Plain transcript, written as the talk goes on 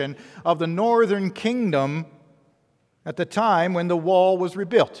of the northern kingdom at the time when the wall was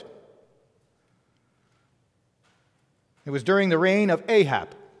rebuilt. It was during the reign of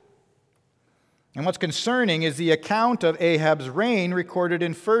Ahab. And what's concerning is the account of Ahab's reign recorded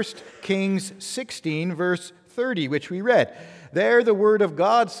in 1 Kings 16, verse 30, which we read. There the word of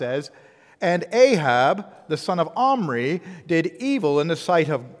God says, "And Ahab, the son of Omri, did evil in the sight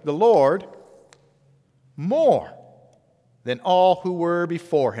of the Lord more than all who were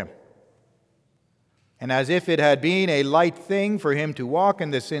before him. And as if it had been a light thing for him to walk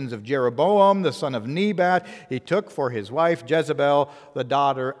in the sins of Jeroboam, the son of Nebat, he took for his wife Jezebel, the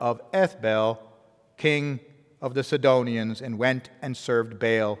daughter of Ethbaal, king of the Sidonians, and went and served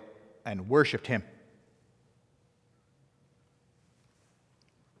Baal and worshipped him."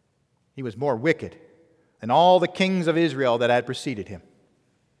 He was more wicked than all the kings of Israel that had preceded him.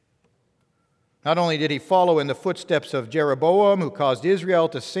 Not only did he follow in the footsteps of Jeroboam, who caused Israel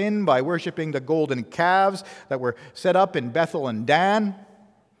to sin by worshiping the golden calves that were set up in Bethel and Dan,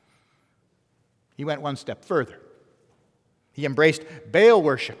 he went one step further. He embraced Baal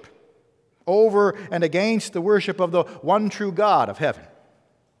worship over and against the worship of the one true God of heaven.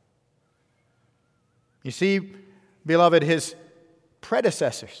 You see, beloved, his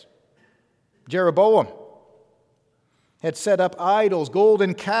predecessors, Jeroboam, had set up idols,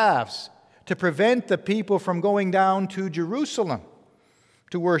 golden calves, to prevent the people from going down to Jerusalem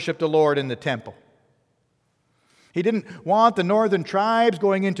to worship the Lord in the temple. He didn't want the northern tribes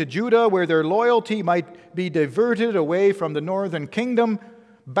going into Judah, where their loyalty might be diverted away from the northern kingdom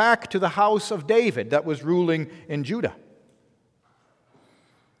back to the house of David that was ruling in Judah.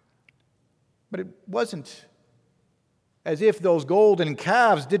 But it wasn't as if those golden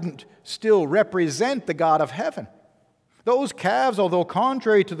calves didn't still represent the God of heaven. Those calves, although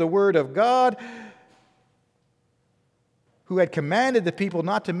contrary to the word of God, who had commanded the people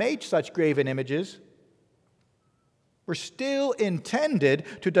not to make such graven images, were still intended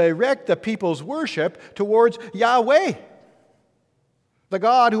to direct the people's worship towards Yahweh, the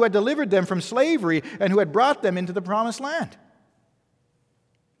God who had delivered them from slavery and who had brought them into the promised land.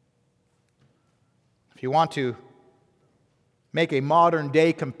 If you want to make a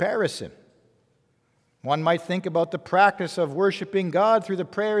modern-day comparison, one might think about the practice of worshiping God through the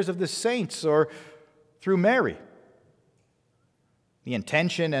prayers of the saints or through Mary. The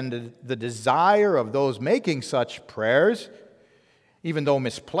intention and the desire of those making such prayers, even though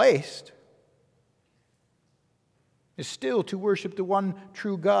misplaced, is still to worship the one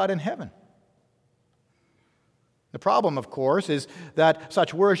true God in heaven. The problem, of course, is that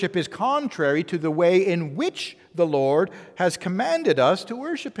such worship is contrary to the way in which the Lord has commanded us to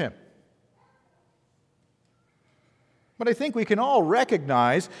worship Him. But I think we can all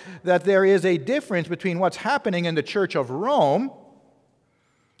recognize that there is a difference between what's happening in the Church of Rome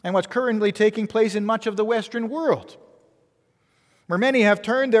and what's currently taking place in much of the Western world, where many have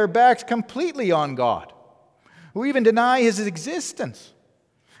turned their backs completely on God, who even deny His existence,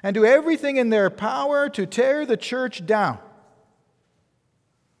 and do everything in their power to tear the church down.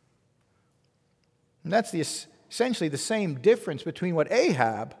 And that's essentially the same difference between what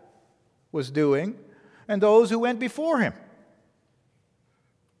Ahab was doing and those who went before him.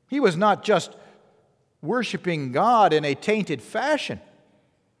 He was not just worshiping God in a tainted fashion.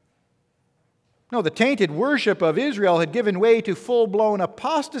 No, the tainted worship of Israel had given way to full-blown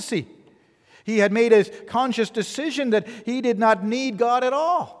apostasy. He had made a conscious decision that he did not need God at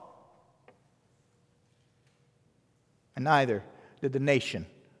all. And neither did the nation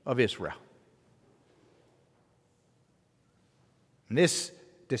of Israel. And this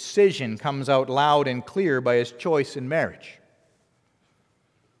decision comes out loud and clear by his choice in marriage.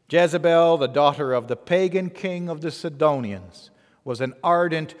 Jezebel, the daughter of the pagan king of the Sidonians, was an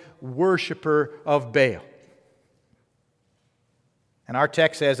ardent worshiper of Baal. And our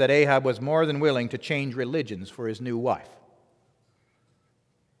text says that Ahab was more than willing to change religions for his new wife.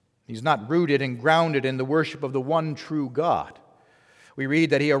 He's not rooted and grounded in the worship of the one true God. We read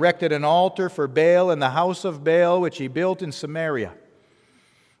that he erected an altar for Baal in the house of Baal, which he built in Samaria.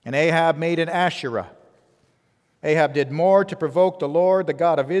 And Ahab made an Asherah. Ahab did more to provoke the Lord, the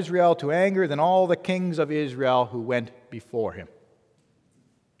God of Israel, to anger than all the kings of Israel who went before him.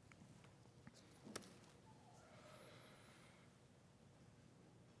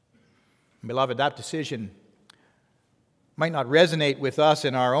 Beloved, that decision might not resonate with us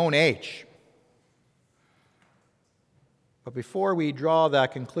in our own age. But before we draw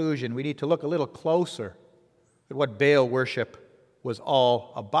that conclusion, we need to look a little closer at what Baal worship was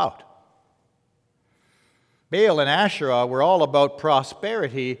all about. Baal and Asherah were all about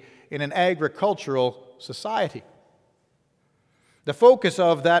prosperity in an agricultural society. The focus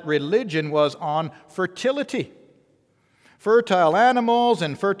of that religion was on fertility. Fertile animals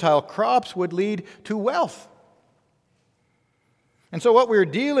and fertile crops would lead to wealth. And so what we're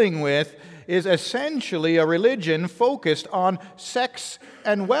dealing with is essentially a religion focused on sex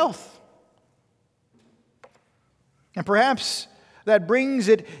and wealth. And perhaps that brings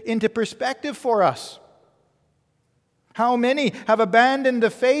it into perspective for us. How many have abandoned the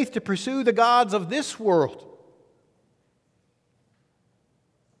faith to pursue the gods of this world?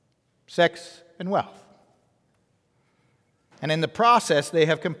 Sex and wealth. And in the process, they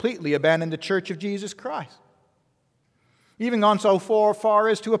have completely abandoned the Church of Jesus Christ. Even gone so far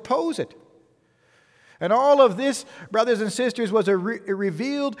as to oppose it. And all of this, brothers and sisters, was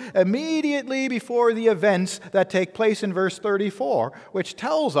revealed immediately before the events that take place in verse 34, which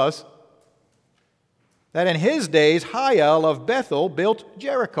tells us that in his days Hiel of Bethel built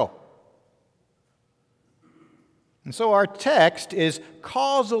Jericho. And so our text is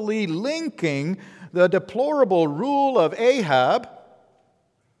causally linking the deplorable rule of Ahab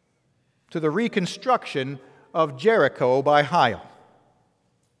to the reconstruction of Jericho by Hiel.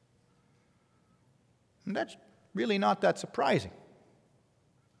 And that's really not that surprising.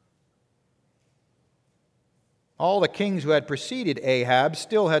 All the kings who had preceded Ahab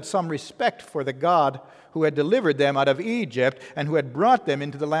still had some respect for the God who had delivered them out of Egypt and who had brought them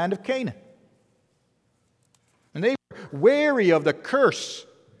into the land of Canaan. And they were wary of the curse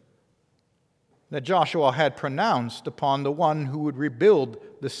that Joshua had pronounced upon the one who would rebuild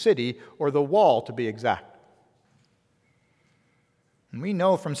the city, or the wall to be exact. And we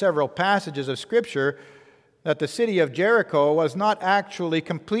know from several passages of Scripture that the city of Jericho was not actually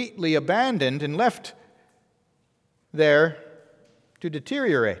completely abandoned and left there to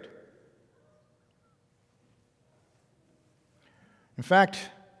deteriorate. In fact,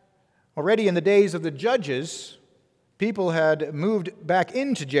 already in the days of the Judges, people had moved back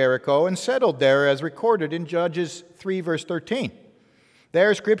into Jericho and settled there, as recorded in Judges 3, verse 13.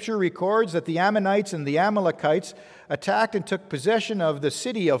 There, Scripture records that the Ammonites and the Amalekites attacked and took possession of the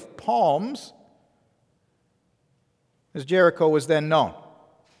city of Palms, as Jericho was then known.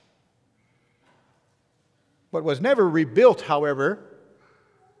 What was never rebuilt, however,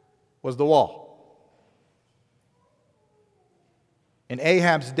 was the wall. In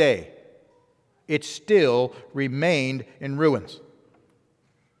Ahab's day, it still remained in ruins.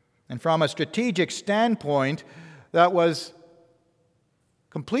 And from a strategic standpoint, that was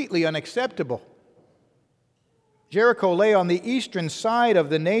completely unacceptable. Jericho lay on the eastern side of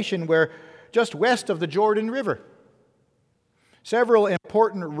the nation, just west of the Jordan River. Several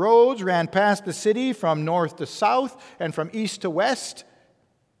important roads ran past the city from north to south and from east to west.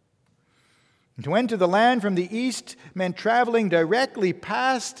 And to enter the land from the east meant traveling directly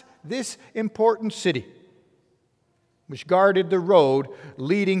past this important city, which guarded the road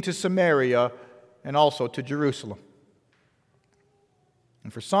leading to Samaria and also to Jerusalem.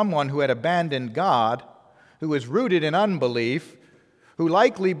 And for someone who had abandoned God, who was rooted in unbelief, who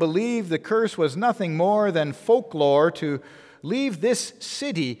likely believed the curse was nothing more than folklore, to leave this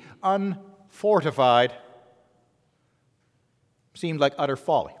city unfortified seemed like utter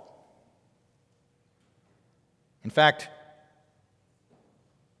folly. In fact,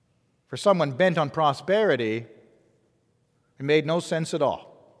 for someone bent on prosperity, it made no sense at all.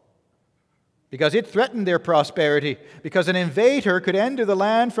 Because it threatened their prosperity, because an invader could enter the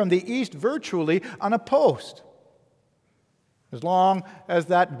land from the east virtually unopposed, as long as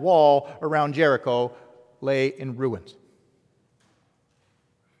that wall around Jericho lay in ruins.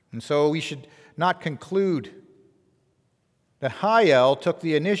 And so we should not conclude that Hiel took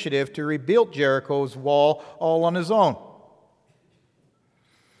the initiative to rebuild Jericho's wall all on his own.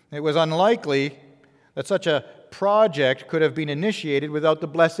 It was unlikely that such a project could have been initiated without the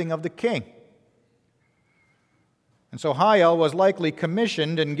blessing of the king. And so Hiel was likely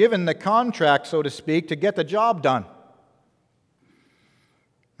commissioned and given the contract, so to speak, to get the job done.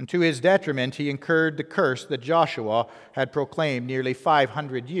 And to his detriment, he incurred the curse that Joshua had proclaimed nearly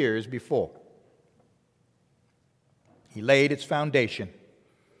 500 years before. He laid its foundation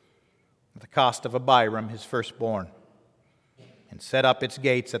at the cost of Abiram, his firstborn, and set up its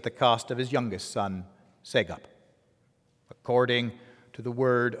gates at the cost of his youngest son, Segub, according to the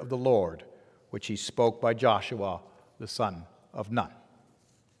word of the Lord, which he spoke by Joshua, the son of Nun.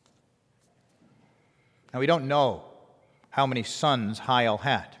 Now, we don't know how many sons Hiel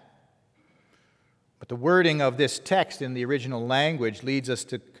had, but the wording of this text in the original language leads us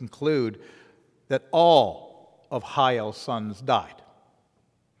to conclude that all of Hiel's sons died.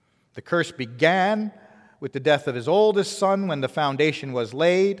 The curse began with the death of his oldest son when the foundation was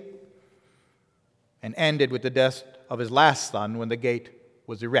laid, and ended with the death of his last son when the gate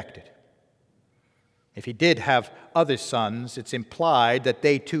was erected. If he did have other sons, it's implied that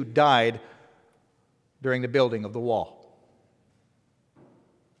they too died during the building of the wall,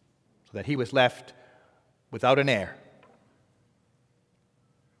 so that he was left without an heir.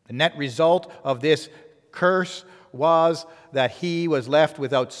 The net result of this curse was that he was left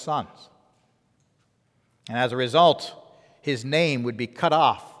without sons. And as a result, his name would be cut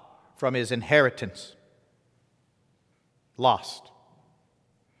off from his inheritance. Lost.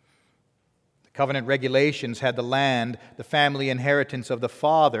 The covenant regulations had the land, the family inheritance of the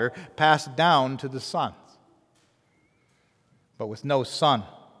father, passed down to the sons. But with no son,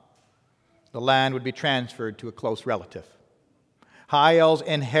 the land would be transferred to a close relative. Hiel's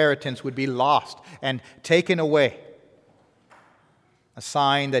inheritance would be lost and taken away, a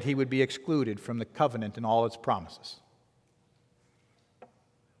sign that he would be excluded from the covenant and all its promises.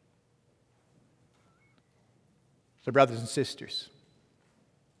 So, brothers and sisters,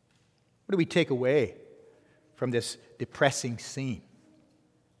 what do we take away from this depressing scene?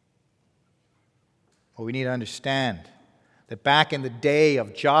 Well, we need to understand that back in the day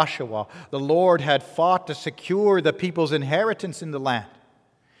of Joshua, the Lord had fought to secure the people's inheritance in the land.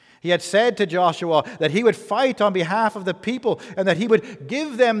 He had said to Joshua that he would fight on behalf of the people and that he would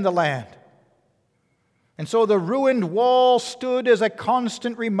give them the land. And so the ruined wall stood as a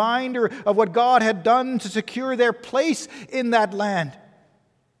constant reminder of what God had done to secure their place in that land.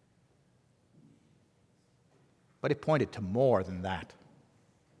 But it pointed to more than that.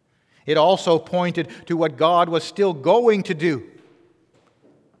 It also pointed to what God was still going to do.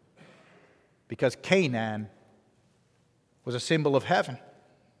 Because Canaan was a symbol of heaven.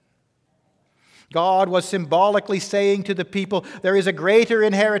 God was symbolically saying to the people, there is a greater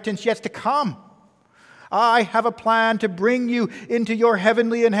inheritance yet to come. I have a plan to bring you into your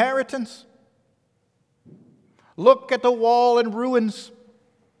heavenly inheritance. Look at the wall and ruins,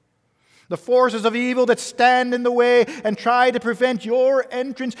 the forces of evil that stand in the way and try to prevent your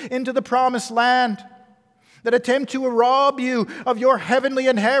entrance into the promised land, that attempt to rob you of your heavenly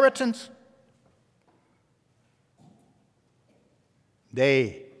inheritance.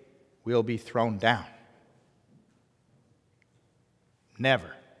 They will be thrown down,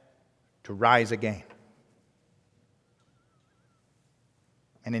 never to rise again.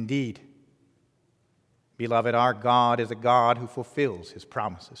 And indeed, beloved, our God is a God who fulfills His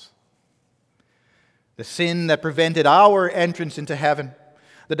promises. The sin that prevented our entrance into heaven,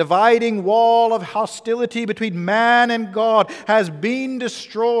 the dividing wall of hostility between man and God, has been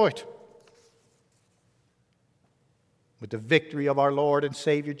destroyed with the victory of our Lord and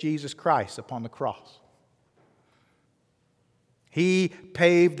Savior Jesus Christ upon the cross. He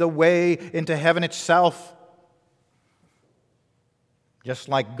paved the way into heaven itself, just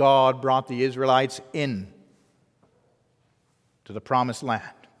like God brought the Israelites in to the promised land.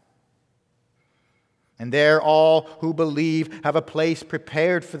 And there all who believe have a place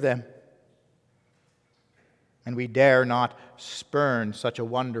prepared for them. And we dare not spurn such a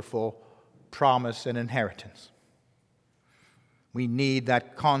wonderful promise and inheritance. We need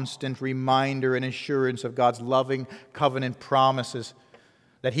that constant reminder and assurance of God's loving covenant promises,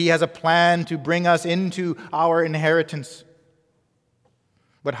 that He has a plan to bring us into our inheritance.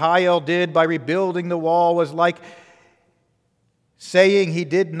 What Hiel did by rebuilding the wall was like saying he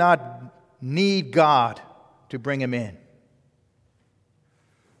did not need God to bring him in.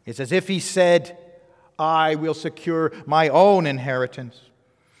 It's as if he said, I will secure my own inheritance.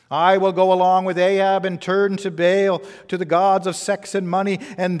 I will go along with Ahab and turn to Baal, to the gods of sex and money,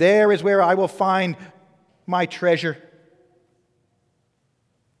 and there is where I will find my treasure.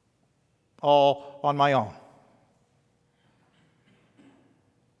 All on my own.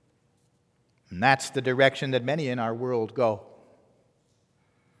 And that's the direction that many in our world go.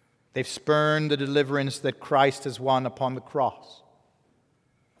 They've spurned the deliverance that Christ has won upon the cross.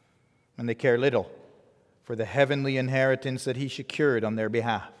 And they care little for the heavenly inheritance that He secured on their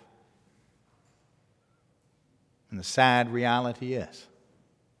behalf. And the sad reality is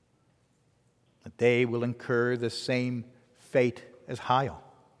that they will incur the same fate as Hiel.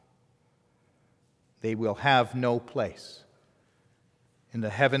 They will have no place in the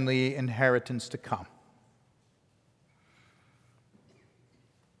heavenly inheritance to come.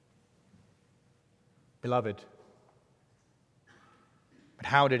 Beloved, but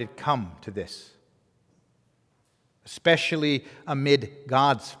how did it come to this? Especially amid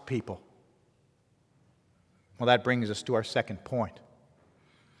God's people. Well, that brings us to our second point.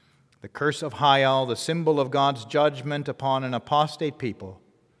 The curse of Hiel, the symbol of God's judgment upon an apostate people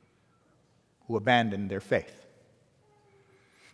who abandoned their faith.